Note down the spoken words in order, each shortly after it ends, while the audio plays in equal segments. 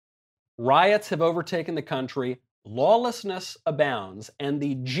Riots have overtaken the country, lawlessness abounds, and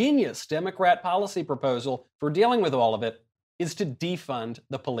the genius Democrat policy proposal for dealing with all of it is to defund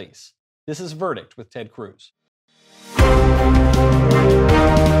the police. This is Verdict with Ted Cruz.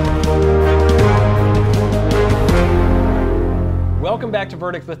 Welcome back to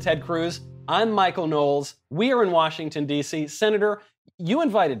Verdict with Ted Cruz. I'm Michael Knowles. We are in Washington, D.C. Senator, you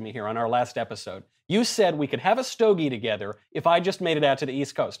invited me here on our last episode. You said we could have a stogie together if I just made it out to the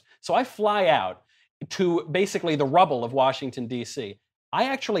East Coast. So I fly out to basically the rubble of Washington, D.C. I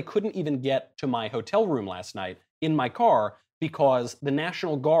actually couldn't even get to my hotel room last night in my car because the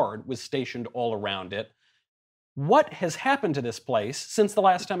National Guard was stationed all around it. What has happened to this place since the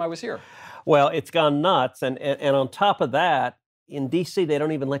last time I was here? Well, it's gone nuts. And on top of that, in D.C., they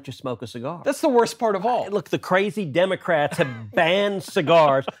don't even let you smoke a cigar. That's the worst part of all. Look, the crazy Democrats have banned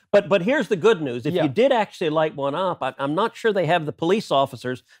cigars. But here's the good news. If you did actually light one up, I'm not sure they have the police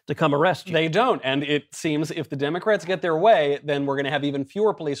officers to come arrest you. They don't. And it seems if the Democrats get their way, then we're going to have even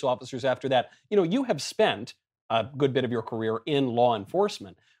fewer police officers after that. You know, you have spent a good bit of your career in law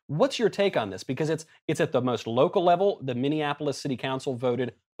enforcement. What's your take on this? Because it's at the most local level. The Minneapolis City Council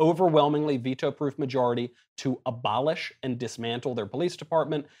voted overwhelmingly veto-proof majority to abolish and dismantle their police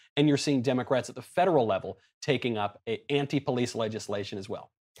department. And you're seeing Democrats at the federal level taking up anti-police legislation as well.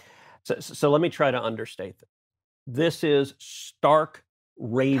 So let me try to understate this. This is stark,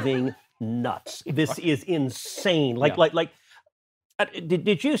 raving nuts. This is insane.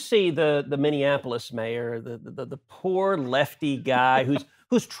 Did you see the Minneapolis mayor, the poor lefty guy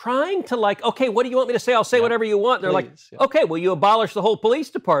who's trying to okay, what do you want me to say? I'll say whatever you want. They're okay, well, you abolish the whole police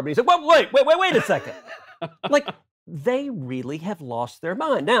department. He said, well, wait a second. They really have lost their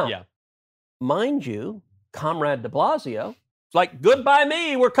mind. Now, mind you, Comrade de Blasio, it's goodbye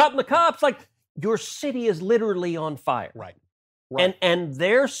me, we're cutting the cops. Your city is literally on fire. Right. And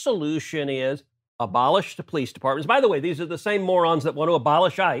their solution is abolish the police departments. By the way, these are the same morons that want to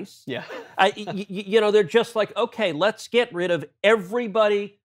abolish ICE. Yeah. They're just okay, let's get rid of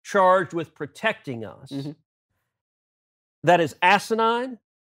everybody charged with protecting us. Mm-hmm. That is asinine,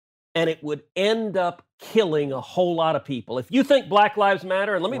 and it would end up killing a whole lot of people. If you think Black Lives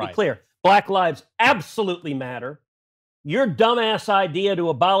Matter, and let me be clear, Black lives absolutely matter. Your dumbass idea to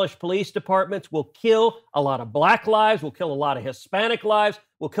abolish police departments will kill a lot of Black lives, will kill a lot of Hispanic lives,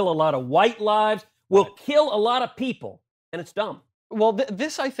 will kill a lot of white lives, will kill a lot of people, and it's dumb. Well,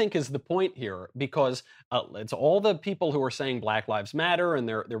 this, I think, is the point here, because it's all the people who are saying Black Lives Matter, and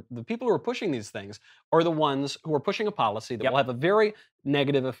they're the people who are pushing these things are the ones who are pushing a policy that will have a very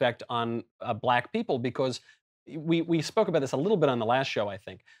negative effect on Black people, because we spoke about this a little bit on the last show, I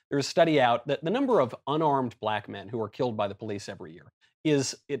think. There's a study out that the number of unarmed Black men who are killed by the police every year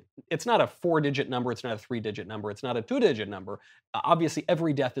it's not a 4-digit number, it's not a 3-digit number, it's not a 2-digit number. Obviously,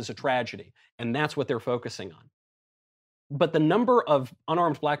 every death is a tragedy, and that's what they're focusing on. But the number of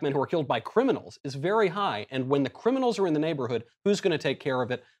unarmed Black men who are killed by criminals is very high, and when the criminals are in the neighborhood, who's going to take care of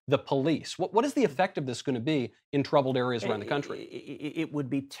it? The police. What is the effect of this going to be in troubled areas around the country? It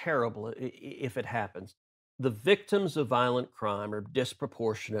would be terrible if it happens. The victims of violent crime are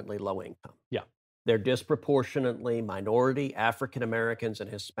disproportionately low income. Yeah. They're disproportionately minority, African Americans, and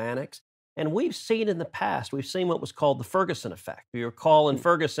Hispanics. And we've seen in the past, we've seen what was called the Ferguson effect. You recall in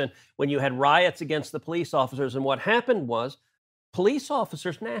Ferguson when you had riots against the police officers, and what happened was police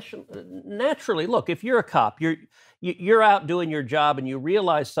officers naturally, look, if you're a cop, you're out doing your job, and you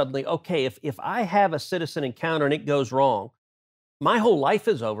realize suddenly, okay, if I have a citizen encounter and it goes wrong, my whole life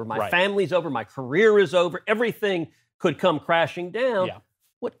is over, my family's over, my career is over, everything could come crashing down. Yeah.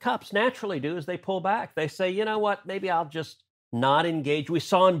 What cops naturally do is they pull back. They say, you know what, maybe I'll just not engage. We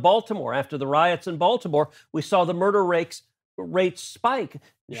saw in Baltimore, after the riots in Baltimore, we saw the murder rates spike.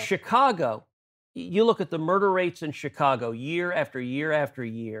 Yeah. Chicago, you look at the murder rates in Chicago year after year after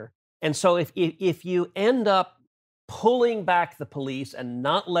year. And so if you end up pulling back the police and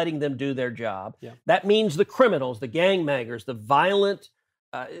not letting them do their job, that means the criminals, the gangbangers, the violent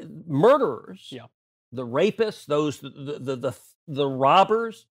murderers, the rapists, the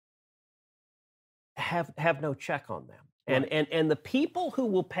robbers have no check on them. And the people who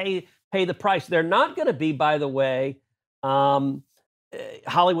will pay the price, they're not going to be, by the way,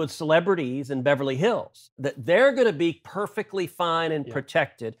 Hollywood celebrities in Beverly Hills. That they're going to be perfectly fine and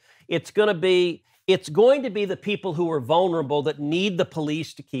protected. It's going to be the people who are vulnerable that need the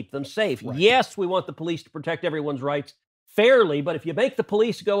police to keep them safe. Right. Yes, we want the police to protect everyone's rights fairly, but if you make the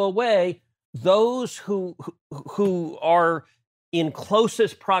police go away, those who are in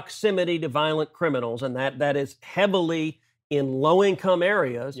closest proximity to violent criminals, and that is heavily in low-income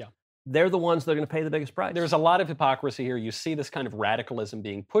areas, they're the ones that are going to pay the biggest price. There's a lot of hypocrisy here. You see this kind of radicalism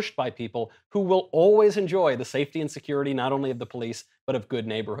being pushed by people who will always enjoy the safety and security not only of the police but of good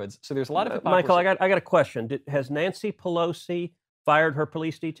neighborhoods. So there's a lot of hypocrisy. Michael, I got a question. Has Nancy Pelosi fired her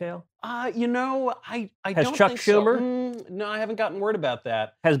police detail? I Has don't Chuck think Schumer? So. No, I haven't gotten word about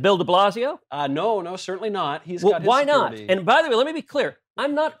that. Has Bill de Blasio? No, certainly not. He's Well, got his why not? security. And by the way, let me be clear.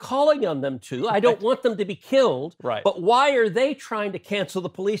 I'm not calling on them to. I don't want them to be killed. Right. But why are they trying to cancel the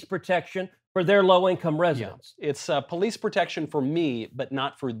police protection for their low-income residents? Yeah. It's police protection for me, but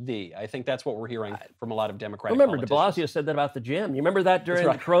not for thee. I think that's what we're hearing from a lot of Democratic Remember, de politicians. Blasio said that about the gym. You remember that during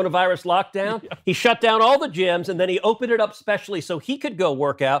right. the coronavirus lockdown? Yeah. He shut down all the gyms, and then he opened it up specially so he could go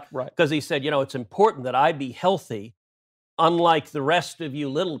work out. Right. Because he said, it's important that I be healthy, unlike the rest of you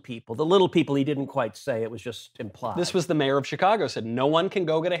little people. The little people he didn't quite say. It was just implied. This was the mayor of Chicago said, no one can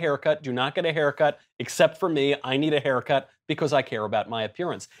go get a haircut. Do not get a haircut except for me. I need a haircut because I care about my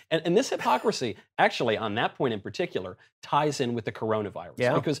appearance. And this hypocrisy, actually, on that point in particular, ties in with the coronavirus.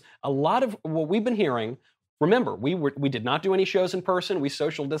 Yeah. Because a lot of what we've been hearing, remember, we did not do any shows in person. We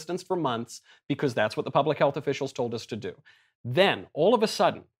social distanced for months because that's what the public health officials told us to do. Then, all of a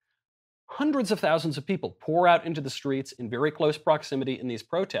sudden, hundreds of thousands of people pour out into the streets in very close proximity in these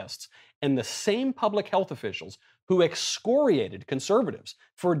protests, and the same public health officials who excoriated conservatives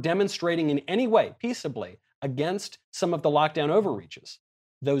for demonstrating in any way peaceably against some of the lockdown overreaches,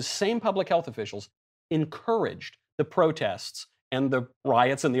 those same public health officials encouraged the protests and the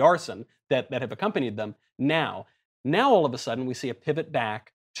riots and the arson that have accompanied them. Now all of a sudden we see a pivot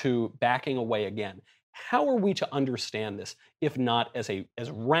back to backing away again. How are we to understand this, if not as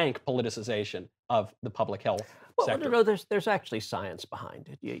rank politicization of the public health sector? No, there's actually science behind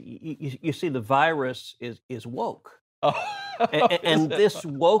it. You see, the virus is woke, and this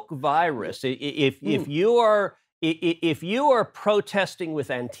woke virus. If you are protesting with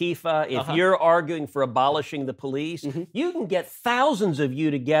Antifa, if you're arguing for abolishing the police, you can get thousands of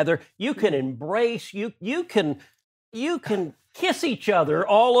you together. You can embrace. You can kiss each other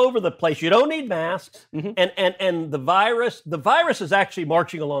all over the place. You don't need masks, and the virus is actually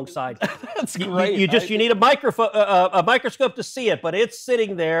marching alongside. That's great. You need a microscope to see it, but it's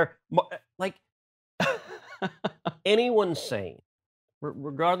sitting there like anyone sane,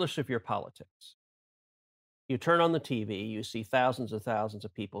 regardless of your politics. You turn on the TV, you see thousands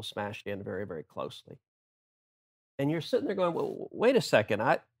of people smashed in very, very closely, and you're sitting there going, "Well, wait a second.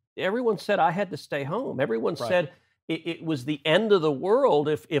 Everyone said I had to stay home. Everyone said." It was the end of the world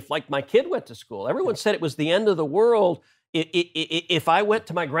if like my kid went to school. Everyone said it was the end of the world if I went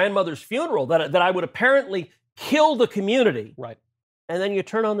to my grandmother's funeral, that I would apparently kill the community. Right. And then you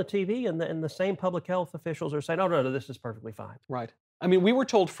turn on the TV and the same public health officials are saying, no, this is perfectly fine. Right. I mean, we were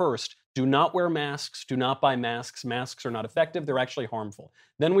told first, do not wear masks, do not buy masks. Masks are not effective. They're actually harmful.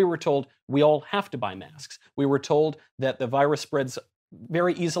 Then we were told we all have to buy masks. We were told that the virus spreads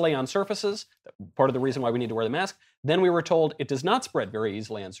very easily on surfaces, part of the reason why we need to wear the mask. Then we were told it does not spread very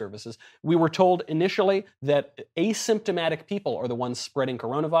easily on surfaces. We were told initially that asymptomatic people are the ones spreading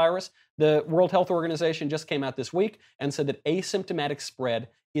coronavirus. The World Health Organization just came out this week and said that asymptomatic spread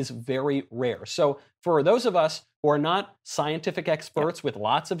is very rare. So for those of us who are not scientific experts with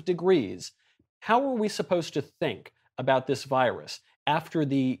lots of degrees, how are we supposed to think about this virus after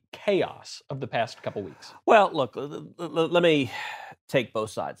the chaos of the past couple weeks? Well, look, let me take both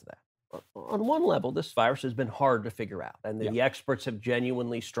sides of that. On one level, this virus has been hard to figure out, and the experts have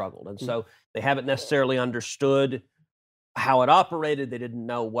genuinely struggled. And so they haven't necessarily understood how it operated. They didn't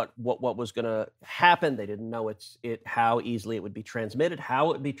know what was going to happen. They didn't know how easily it would be transmitted,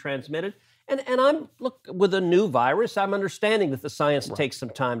 how it would be transmitted. And with a new virus, I'm understanding that the science takes some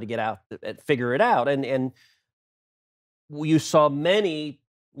time to get out and figure it out. And you saw many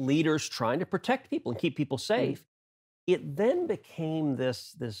leaders trying to protect people and keep people safe. It then became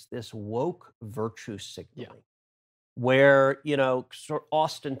this woke virtue signaling, where sort of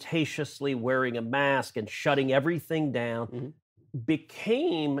ostentatiously wearing a mask and shutting everything down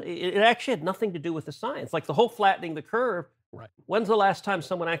became. It actually had nothing to do with the science. Like the whole flattening the curve. Right. When's the last time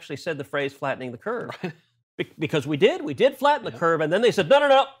someone actually said the phrase "flattening the curve"? Right. Because we did flatten the curve, and then they said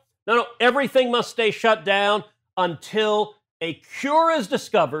no, everything must stay shut down until a cure is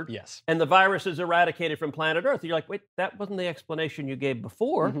discovered, and the virus is eradicated from planet Earth. And you're like, wait, that wasn't the explanation you gave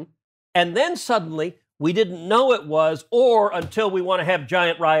before. And then suddenly, we didn't know it was, or until we want to have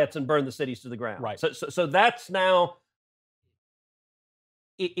giant riots and burn the cities to the ground. Right. So that's now,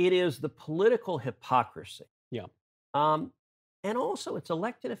 it is the political hypocrisy. Yeah. And also, it's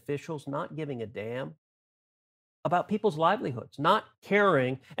elected officials not giving a damn about people's livelihoods, not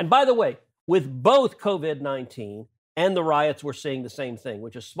caring. And by the way, with both COVID-19 and the riots, we're seeing the same thing,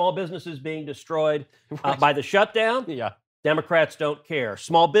 which is small businesses being destroyed Right. by the shutdown. Yeah. Democrats don't care.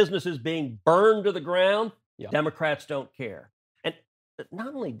 Small businesses being burned to the ground. Yeah. Democrats don't care. And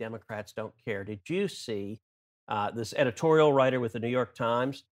not only Democrats don't care, did you see this editorial writer with the New York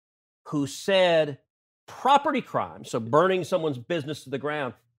Times who said property crime, so burning someone's business to the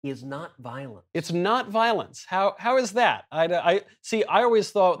ground, is not violence? It's not violence. How is that? I see. I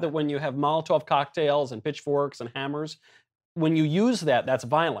always thought that when you have Molotov cocktails and pitchforks and hammers, when you use that, that's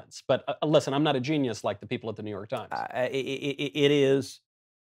violence. But listen, I'm not a genius like the people at the New York Times. It is.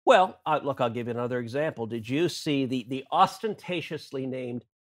 Well, look, I'll give you another example. Did you see the ostentatiously named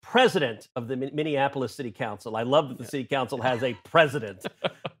president of the Minneapolis City Council? I love that the city council has a president.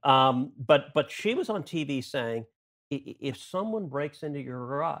 But she was on TV saying, if someone breaks into your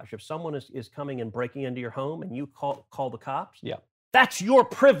garage, if someone is coming and breaking into your home and you call the cops, Yeah. that's your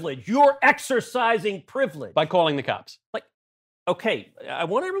privilege. You're exercising privilege. By calling the cops. Like, okay, I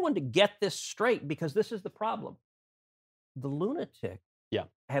want everyone to get this straight because this is the problem. The lunatics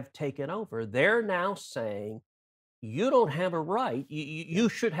have taken over. They're now saying, you don't have a right. You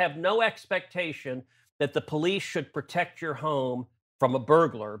should have no expectation that the police should protect your home from a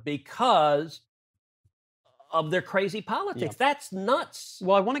burglar because of their crazy politics. That's nuts.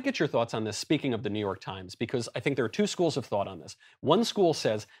 Well, I want to get your thoughts on this, speaking of the New York Times, because I think there are two schools of thought on this. One school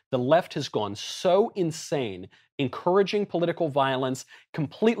says the left has gone so insane, encouraging political violence,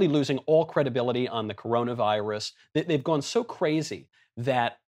 completely losing all credibility on the coronavirus. They've gone so crazy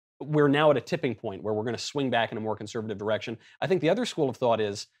that we're now at a tipping point where we're going to swing back in a more conservative direction. I think the other school of thought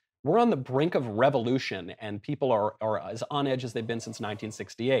is we're on the brink of revolution and people are as on edge as they've been since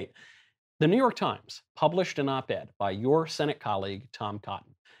 1968. The New York Times published an op-ed by your Senate colleague, Tom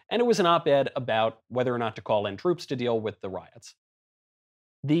Cotton, and it was an op-ed about whether or not to call in troops to deal with the riots.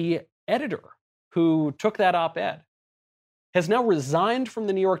 The editor who took that op-ed has now resigned from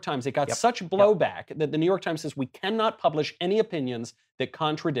the New York Times. It got such blowback that the New York Times says we cannot publish any opinions that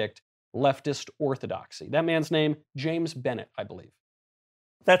contradict leftist orthodoxy. That man's name, James Bennett, I believe.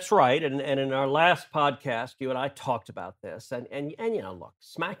 That's right. And in our last podcast, you and I talked about this. And you know, look,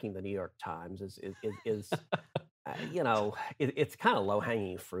 smacking the New York Times is you know, it's kind of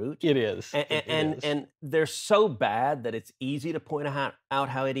low-hanging fruit. It is. And they're so bad that it's easy to point out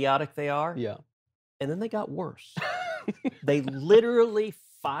how idiotic they are. Yeah. And then they got worse. They literally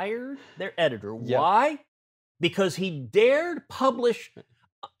fired their editor. Yeah. Why? Because he dared publish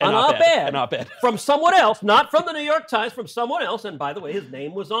an op-ed op-ed from someone else, not from the New York Times, from someone else. And by the way, his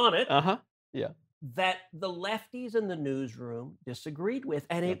name was on it. Yeah. That the lefties in the newsroom disagreed with.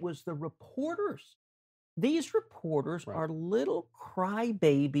 And it was the reporters. These reporters are little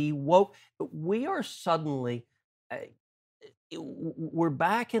crybaby woke. We are suddenly, we're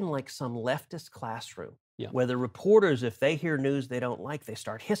back in like some leftist classroom where the reporters, if they hear news they don't like, they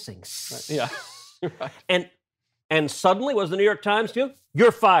start hissing. Yeah. And suddenly, what does the New York Times do?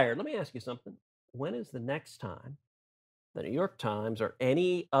 You're fired. Let me ask you something. When is the next time the New York Times or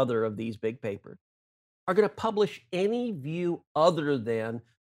any other of these big papers are going to publish any view other than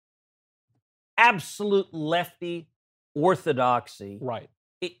absolute lefty orthodoxy? Right.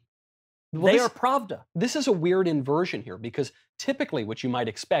 They are Pravda. This is a weird inversion here because typically what you might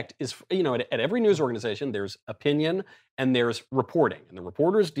expect is, you know, at every news organization, there's opinion and there's reporting. And the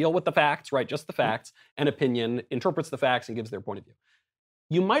reporters deal with the facts, right? Just the facts. And opinion interprets the facts and gives their point of view.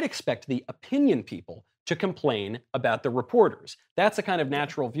 You might expect the opinion people to complain about the reporters. That's a kind of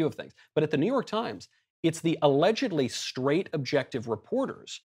natural view of things. But at the New York Times, it's the allegedly straight, objective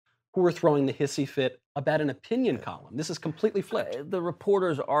reporters who are throwing the hissy fit about an opinion column. This is completely flipped. The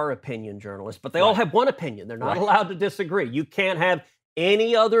reporters are opinion journalists, but they all have one opinion. They're not allowed to disagree. You can't have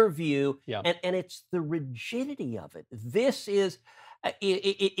any other view, and it's the rigidity of it. This is,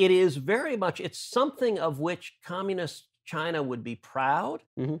 it is very much, it's something of which communist China would be proud,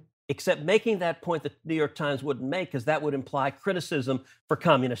 except making that point that the New York Times wouldn't make, because that would imply criticism for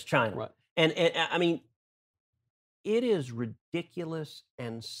communist China. And I mean, it is ridiculous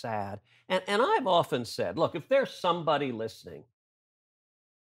and sad. And I've often said, look, if there's somebody listening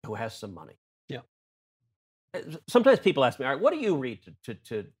who has some money. Sometimes people ask me, all right, what do you read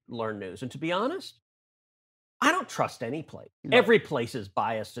to learn news? And to be honest, I don't trust any place. Every place is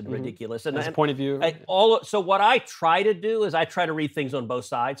biased and ridiculous. And as a point of view. So what I try to do is I try to read things on both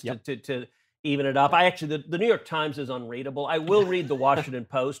sides to even it up. I actually, the New York Times is unreadable. I will read the Washington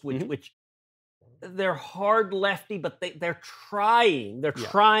Post, which they're hard lefty, but they're trying. They're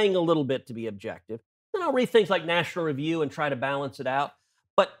trying a little bit to be objective. Then I'll read things like National Review and try to balance it out.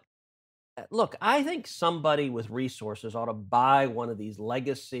 But look, I think somebody with resources ought to buy one of these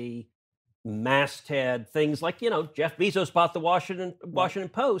legacy masthead, things like, Jeff Bezos bought the Washington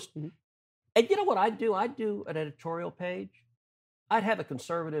Post. Mhm. And you know what I'd do? I'd do an editorial page. I'd have a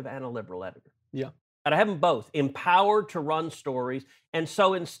conservative and a liberal editor. Yeah. And I have them both empowered to run stories. And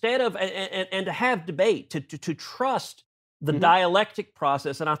so instead of, and to have debate, to trust the Mhm. dialectic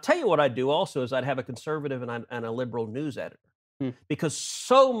process. And I'll tell you what I'd do also is I'd have a conservative and a liberal news editor. Mm. Because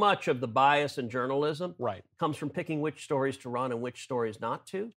so much of the bias in journalism Right. comes from picking which stories to run and which stories not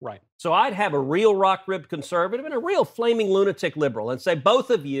to. Right. So I'd have a real rock-ribbed conservative and a real flaming lunatic liberal and say, both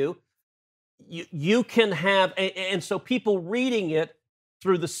of you can have, and so people reading it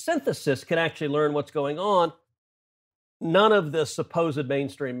through the synthesis can actually learn what's going on. None of the supposed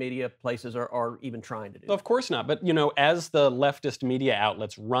mainstream media places are even trying to do that. Of course not. But, as the leftist media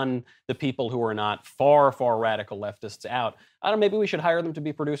outlets run the people who are not far, far radical leftists out, I don't know, maybe we should hire them to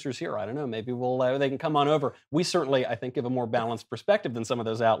be producers here. I don't know. Maybe they can come on over. We certainly, I think, give a more balanced perspective than some of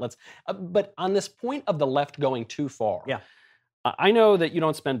those outlets. But on this point of the left going too far, Yeah. I know that you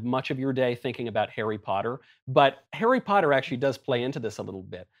don't spend much of your day thinking about Harry Potter, but Harry Potter actually does play into this a little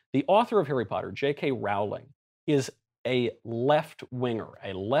bit. The author of Harry Potter, J.K. Rowling, is a left-winger,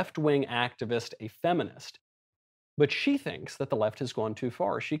 a left-wing activist, a feminist. But she thinks that the left has gone too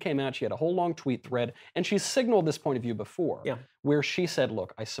far. She came out, she had a whole long tweet thread, and she signaled this point of view before, Yeah. where she said,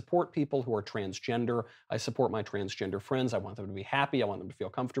 look, I support people who are transgender. I support my transgender friends. I want them to be happy. I want them to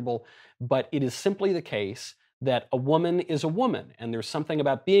feel comfortable. But it is simply the case that a woman is a woman, and there's something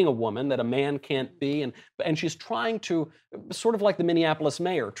about being a woman that a man can't be, and she's trying to, sort of like the Minneapolis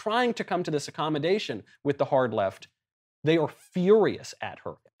mayor, trying to come to this accommodation with the hard left. They are furious at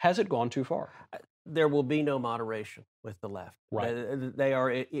her. Has it gone too far? There will be no moderation with the left. Right. They are,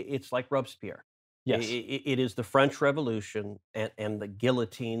 it's like Robespierre. Yes. It is the French Revolution, and the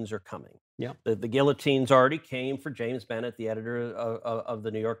guillotines are coming. Yeah. The guillotines already came for James Bennett, the editor of the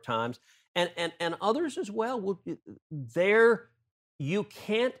New York Times, and others as well. You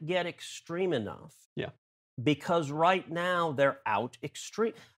can't get extreme enough. Yeah. Because right now they're out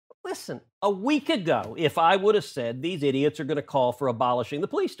extreme. Listen, a week ago, if I would have said these idiots are going to call for abolishing the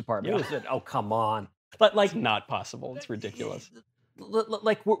police department, you would have said, "Oh, come on!" But It's not possible. It's ridiculous.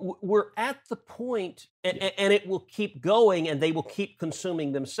 Like we're at the point, and it will keep going, and they will keep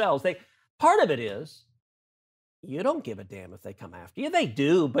consuming themselves. Part of it is you don't give a damn if they come after you. They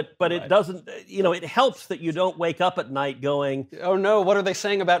do, but Right. it doesn't. It helps that you don't wake up at night going, Oh no, what are they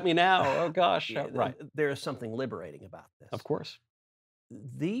saying about me now? Oh gosh. Right. There is something liberating about this. Of course.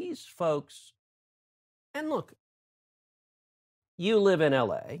 These folks, and look, you live in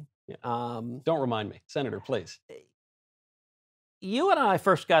LA. Yeah. Don't remind me, Senator, please. You and I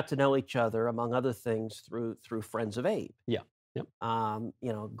first got to know each other, among other things, through Friends of Abe. Yeah. Yep.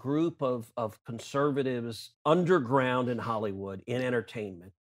 Group of conservatives underground in Hollywood in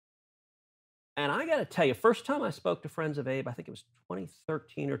entertainment. And I got to tell you, first time I spoke to Friends of Abe, I think it was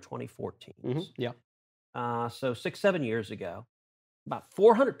 2013 or 2014. Mhm. Yeah. So 6-7 years ago. About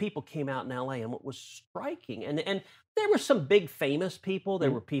 400 people came out in LA, and what was striking, and there were some big famous people.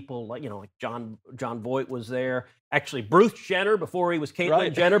 There were people like John Voight was there. Actually, Bruce Jenner, before he was Caitlyn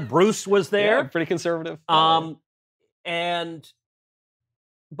Right. Jenner, Bruce was there. Yeah, pretty conservative. But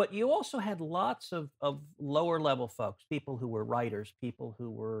you also had lots of lower level folks, people who were writers, people who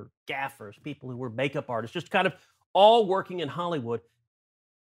were gaffers, people who were makeup artists, just kind of all working in Hollywood.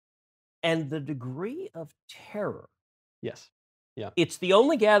 And the degree of terror. Yes. Yeah. It's the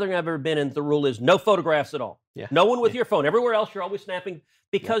only gathering I've ever been in. The rule is no photographs at all. Yeah. No one with your phone. Everywhere else, you're always snapping.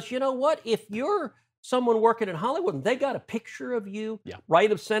 Because you know what? If you're someone working in Hollywood and they got a picture of you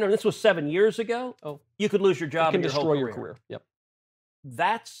right of center, and this was 7 years ago, you could lose your job. It can and your destroy whole your career. Yep.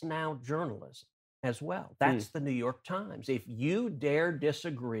 That's now journalism as well. That's the New York Times. If you dare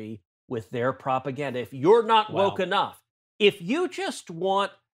disagree with their propaganda, if you're not woke enough, if you just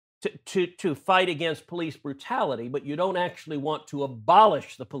want to fight against police brutality, but you don't actually want to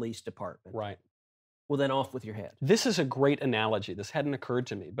abolish the police department. Right. Well, then off with your head. This is a great analogy. This hadn't occurred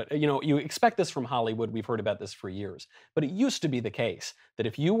to me. But, you expect this from Hollywood. We've heard about this for years. But it used to be the case that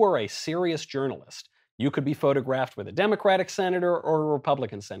if you were a serious journalist, you could be photographed with a Democratic senator or a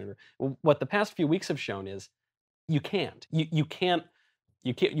Republican senator. What the past few weeks have shown is you can't. You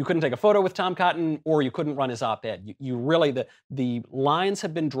couldn't take a photo with Tom Cotton, or you couldn't run his op-ed. You really, the lines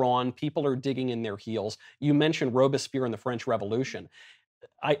have been drawn. People are digging in their heels. You mentioned Robespierre and the French Revolution.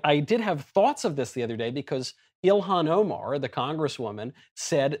 I did have thoughts of this the other day because Ilhan Omar, the congresswoman,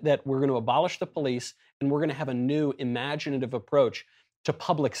 said that we're going to abolish the police and we're going to have a new imaginative approach to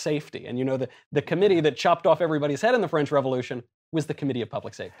public safety. And the committee that chopped off everybody's head in the French Revolution was the Committee of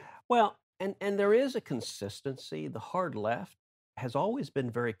Public Safety. Well, and there is a consistency. The hard left has always been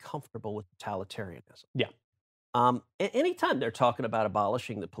very comfortable with totalitarianism. Yeah. Anytime they're talking about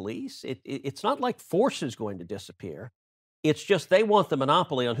abolishing the police, it's not like force is going to disappear. It's just they want the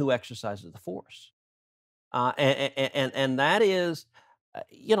monopoly on who exercises the force. And that is,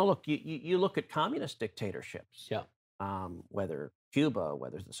 look, you look at communist dictatorships, Yeah. whether Cuba,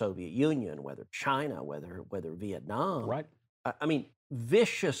 whether the Soviet Union, whether China, whether Vietnam. Right. I mean,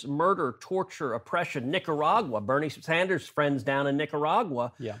 vicious murder, torture, oppression. Nicaragua, Bernie Sanders' friends down in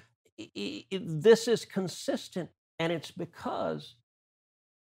Nicaragua. Yeah. This is consistent, and it's because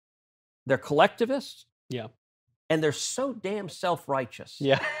they're collectivists. Yeah. And they're so damn self-righteous.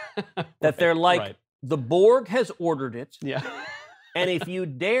 Yeah. That they're like, right. the Borg has ordered it. Yeah. And if you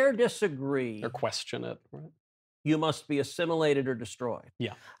dare disagree or question it, right? You must be assimilated or destroyed.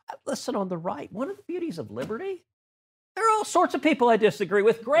 Yeah. Listen, on the right, one of the beauties of liberty, there are all sorts of people I disagree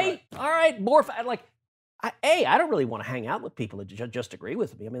with. Great. Right. All right. More, like, I don't really want to hang out with people that just agree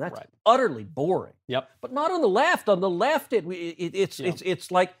with me. I mean, that's right. utterly boring. Yep. But not on the left. On the left,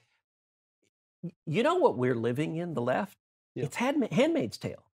 it's like, you know what we're living in, the left? Yep. It's Handmaid's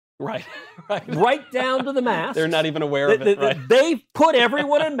Tale. Right. Right. Right down to the masks. They're not even aware of it. Right. They've put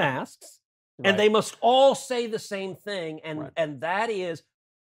everyone in masks. Right. And they must all say the same thing, and right. and that is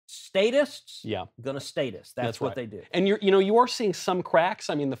statists. Yeah, gonna statist. That's what right. they do. And you are seeing some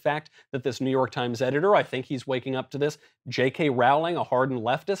cracks. I mean, the fact that this New York Times editor, I think he's waking up to this. J.K. Rowling, a hardened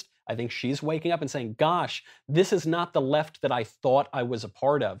leftist, I think she's waking up and saying, "Gosh, this is not the left that I thought I was a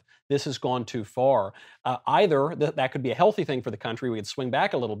part of. This has gone too far." Either that could be a healthy thing for the country. We could swing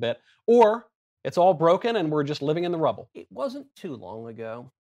back a little bit, or it's all broken and we're just living in the rubble. It wasn't too long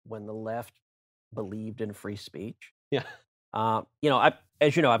ago when the left believed in free speech. Yeah. As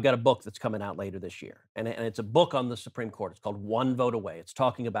you know, I've got a book that's coming out later this year, and it's a book on the Supreme Court. It's called One Vote Away. It's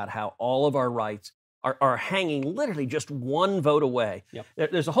talking about how all of our rights are hanging literally just one vote away.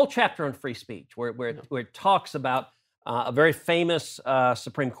 Yep. There's a whole chapter on free speech where it talks about a very famous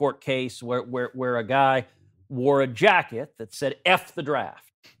Supreme Court case where a guy wore a jacket that said "F the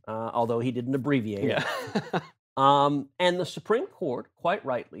draft," although he didn't abbreviate it. Yeah. And the Supreme Court quite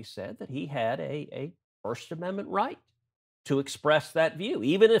rightly said that he had a First Amendment right to express that view,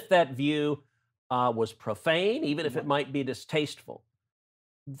 even if that view was profane, even if it might be distasteful.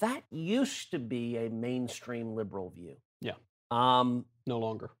 That used to be a mainstream liberal view. Yeah. No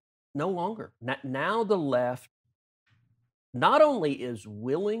longer. No longer. Now the left not only is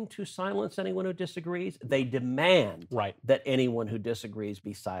willing to silence anyone who disagrees, they demand that anyone who disagrees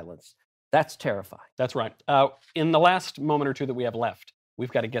be silenced. That's terrifying. That's right. In the last moment or two that we have left,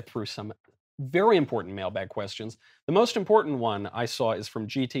 we've got to get through some very important mailbag questions. The most important one I saw is from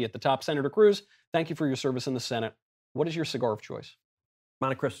GT at the top. Senator Cruz, thank you for your service in the Senate. What is your cigar of choice?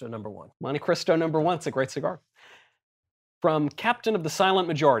 Monte Cristo #1. Monte Cristo #1. It's a great cigar. From Captain of the Silent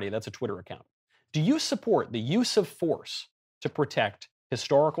Majority, that's a Twitter account. Do you support the use of force to protect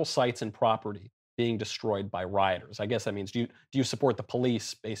historical sites and property being destroyed by rioters? I guess that means, do you support the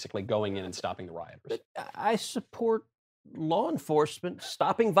police basically going in and stopping the rioters? I support law enforcement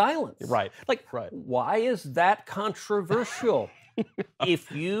stopping violence. Right. Why is that controversial?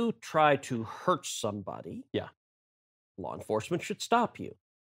 If you try to hurt somebody, law enforcement should stop you.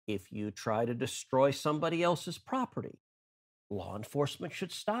 If you try to destroy somebody else's property, law enforcement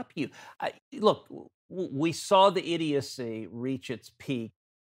should stop you. Look, we saw the idiocy reach its peak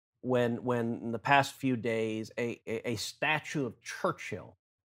when in the past few days a statue of Churchill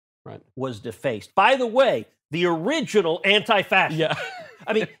was defaced. By the way, the original anti-fascist. Yeah.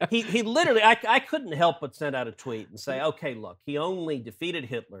 I mean, he literally, I couldn't help but send out a tweet and say, okay, look, he only defeated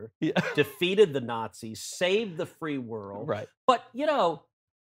Hitler, defeated the Nazis, saved the free world. Right. But,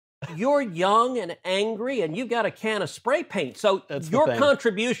 you're young and angry and you've got a can of spray paint. So your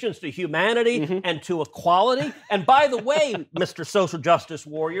contributions to humanity and to equality, and by the way, Mr. Social Justice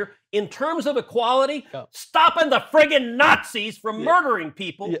Warrior, in terms of equality, stopping the friggin' Nazis from murdering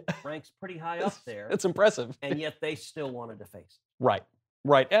people ranks pretty high up there. It's impressive. And yet they still want to deface it. Right.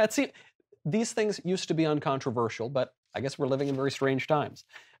 Right. These things used to be uncontroversial, but I guess we're living in very strange times.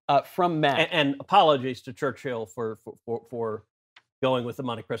 From Matt. And apologies to Churchill for going with the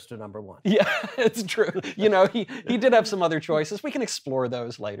Monte Cristo #1. Yeah, it's true. He did have some other choices. We can explore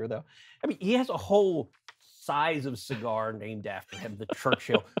those later, though. I mean, he has a whole size of cigar named after him, the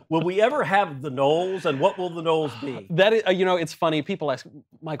Churchill. Will we ever have the Knowles, and what will the Knowles be? That is, it's funny. People ask,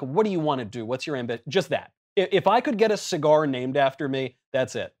 Michael, what do you want to do? What's your ambition? Just that. If I could get a cigar named after me,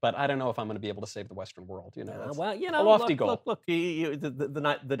 that's it. But I don't know if I'm going to be able to save the Western world. That's a lofty goal. Look,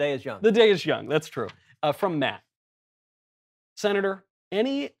 the day is young. The day is young. That's true. From Matt. Senator,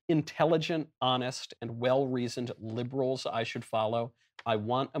 any intelligent, honest, and well-reasoned liberals I should follow? I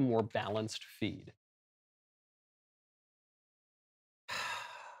want a more balanced feed.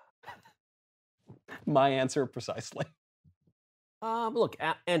 My answer precisely. Look,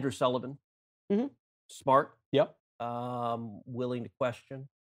 Andrew Sullivan, Mhm. smart, Yep. willing to question.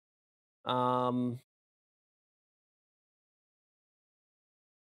 Um,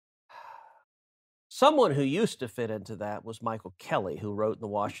 Someone who used to fit into that was Michael Kelly, who wrote in the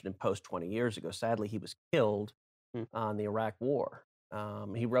Washington Post 20 years ago. Sadly, he was killed Mm. on the Iraq War.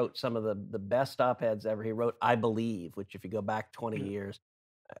 He wrote some of the best op-eds ever. He wrote "I Believe," which, if you go back 20 years,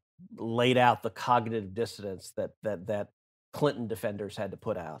 laid out the cognitive dissonance that Clinton defenders had to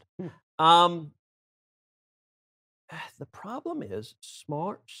put out. Mm. Um, the problem is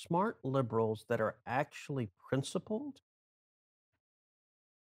smart liberals that are actually principled.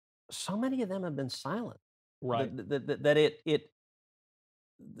 So many of them have been silent. Right.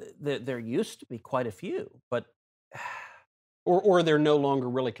 There used to be quite a few, but Or they're no longer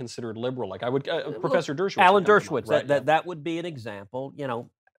really considered liberal. Like I would, look, Professor Dershowitz. Alan would come to mind, Dershowitz, right? Yeah. that would be an example. You know,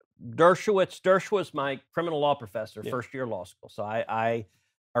 Dershowitz was my criminal law professor, Yeah. first year law school. So I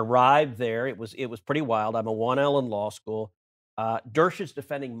arrived there. It was pretty wild. I'm a 1L in law school. Dersh is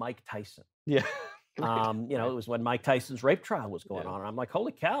defending Mike Tyson. Yeah. You know, it was when Mike Tyson's rape trial was going on. And I'm like,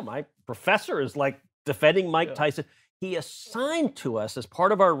 holy cow, my professor is like defending Mike Tyson. He assigned to us, as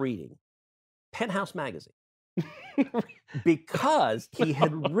part of our reading, Penthouse magazine, because he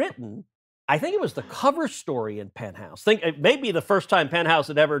had written, I think it was the cover story in Penthouse. It may be the first time Penthouse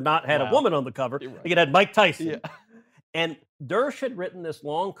had ever not had a woman on the cover. You're right. I think it had Mike Tyson. Yeah. And Dersh had written this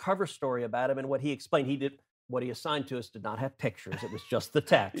long cover story about him, and what he explained, what he assigned to us did not have pictures. It was just the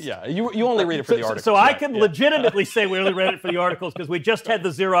text. Yeah, you only read it for the articles. So I right, can yeah. legitimately say we only read it for the articles because we just had the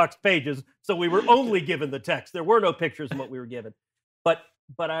Xerox pages, so we were only given the text. There were no pictures in what we were given.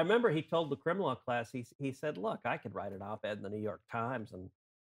 But I remember he told the criminal law class, he said, look, I could write an op-ed in the New York Times and,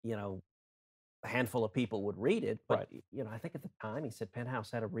 you know, a handful of people would read it. But, you know, I think at the time he said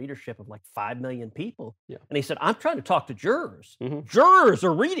Penthouse had a readership of like 5 million people. Yeah. And he said, I'm trying to talk to jurors. Mhm. Jurors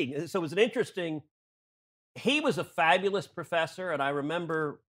are reading. So it was an interesting... He was a fabulous professor, and I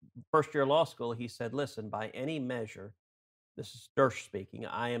remember first year law school, he said, listen, by any measure, this is Dersh speaking,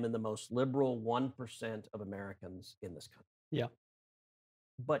 I am in the most liberal 1% of Americans in this country. Yeah.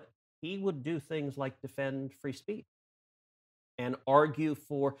 But he would do things like defend free speech and argue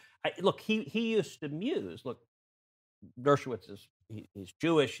for, look, he used to muse, look, Dershowitz he's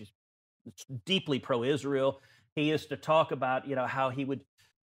Jewish, he's deeply pro-Israel. He used to talk about, you know, how he would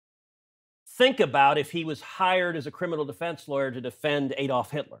think about if he was hired as a criminal defense lawyer to defend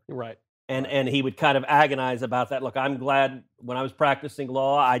Adolf Hitler. Right. And he would kind of agonize about that. Look, I'm glad when I was practicing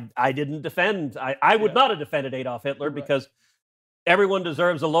law, I didn't defend. I would not have defended Adolf Hitler because everyone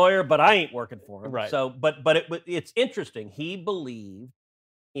deserves a lawyer, but I ain't working for him. Right. So, but it's interesting. He believed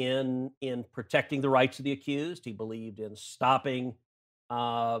in protecting the rights of the accused. He believed in stopping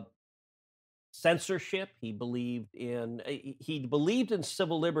censorship. He believed in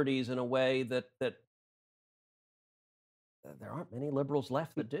civil liberties in a way that there aren't many liberals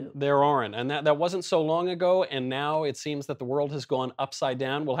left that do. There aren't, and that wasn't so long ago, and now it seems that the world has gone upside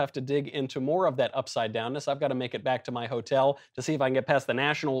down. We'll have to dig into more of that upside downness. I've got to make it back to my hotel to see if I can get past the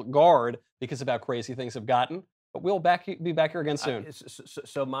National Guard because of how crazy things have gotten. But we'll be back here again soon.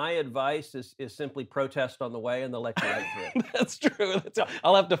 So my advice is simply protest on the way, and they'll let you right through. That's true.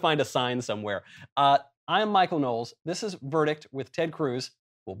 I'll have to find a sign somewhere. I'm Michael Knowles. This is Verdict with Ted Cruz.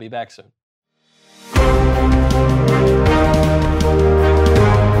 We'll be back soon.